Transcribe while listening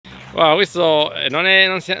Wow, questo non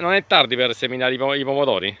è tardi per seminare i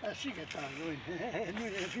pomodori? Sì che è tardi, noi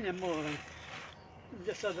alla fine non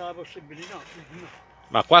c'è stata la possibilità, no.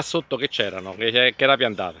 Ma qua sotto che c'erano? Che era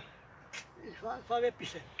piantato? Fave e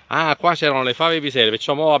piselli. Ah, qua c'erano le fave e i piselli,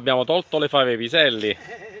 perciò mo abbiamo tolto le fave e i piselli.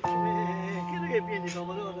 Credo che vieni i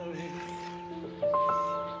pomodori.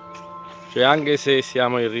 Cioè, anche se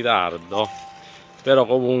siamo in ritardo, però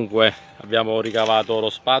comunque abbiamo ricavato lo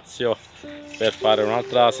spazio per fare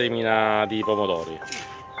un'altra semina di pomodori.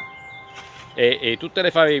 E tutte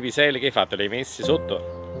le fave e i piselli che hai fatto, le hai messe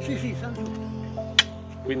sotto? Sì, stanno tutti.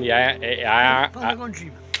 Quindi Fanno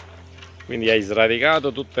concime. quindi hai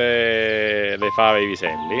sradicato tutte le fave e i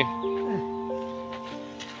piselli,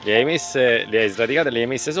 le hai sradicate, le hai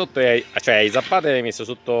messe sotto, cioè hai zappate e le hai messe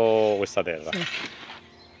sotto questa terra.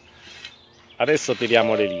 Adesso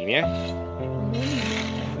tiriamo le linee.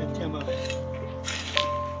 Mettiamo.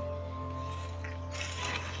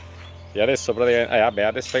 E adesso praticamente, vabbè,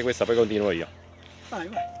 adesso fai questa, poi continuo io. Vai.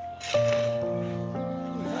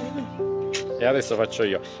 E adesso faccio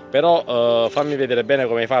io. Però fammi vedere bene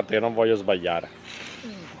come hai fatto, che non voglio sbagliare.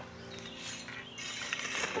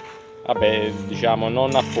 Vabbè, diciamo,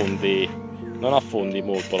 non affondi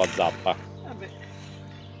molto la zappa. Vabbè.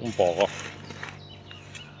 Un poco.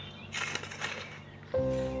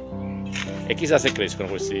 E chissà se crescono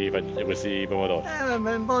questi pomodori.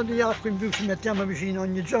 Un po' di acqua in più ci mettiamo vicino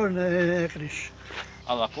ogni giorno e cresce.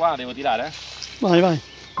 Allora, qua devo tirare? Vai.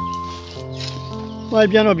 Vai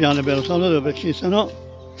piano però, saluto perché sennò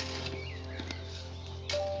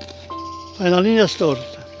fai la linea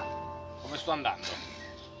storta. Come sto andando?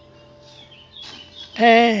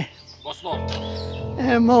 Un po' storto?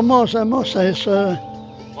 Mossa adesso.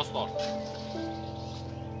 Un po' storto.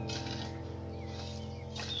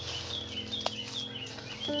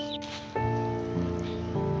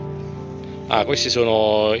 Ah, questi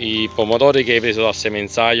sono i pomodori che hai preso dal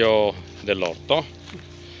semenzaio dell'orto.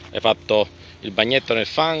 Hai fatto il bagnetto nel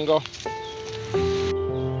fango.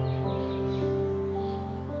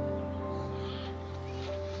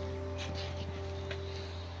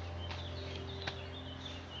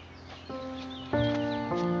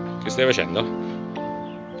 Che stai facendo?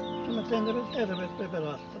 Sto mettendo per terra per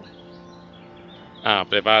prepararla. Ah,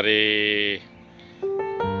 prepari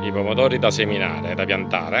i pomodori da seminare, da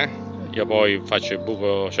piantare. Io poi faccio il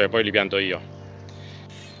buco, cioè poi li pianto io.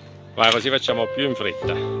 Vai, così facciamo più in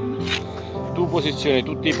fretta. Tu posizioni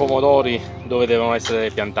tutti i pomodori dove devono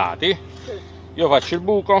essere piantati. Io faccio il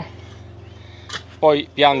buco, poi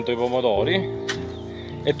pianto i pomodori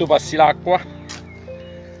e tu passi l'acqua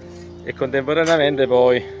e contemporaneamente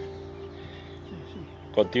poi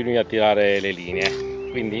continui a tirare le linee.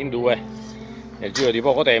 Quindi in due, nel giro di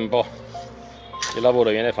poco tempo, il lavoro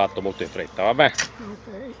viene fatto molto in fretta, va bene?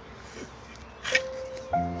 Ok.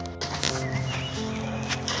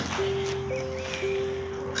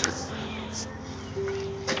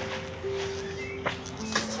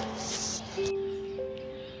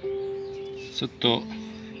 Sotto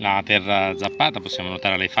la terra zappata possiamo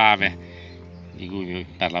notare le fave di cui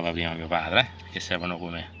parlava prima mio padre, che servono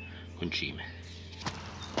come concime.